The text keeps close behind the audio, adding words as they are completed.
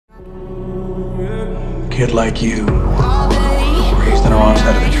kid like you, raised on the wrong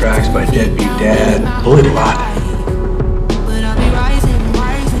side of the tracks by deadbeat dad, bullied a lot.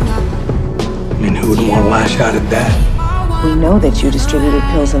 I mean, who wouldn't want to lash out at that? We know that you distributed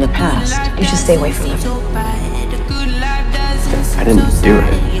pills in the past. You should stay away from them. I didn't do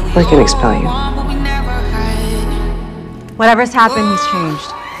it. We can expel you. Whatever's happened, he's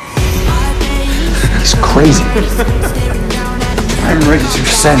changed. He's crazy. I'm ready to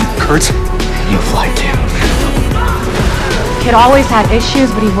send Kurtz. You fly too. Kid always had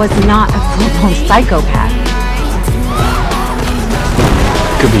issues, but he was not a full-blown psychopath.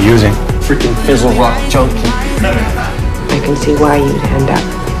 Could be using. Freaking fizzle rock junkie. I can see why you'd end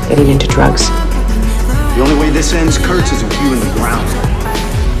up getting into drugs. The only way this ends, Kurtz, is with you in the ground.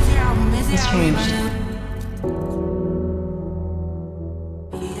 He's changed.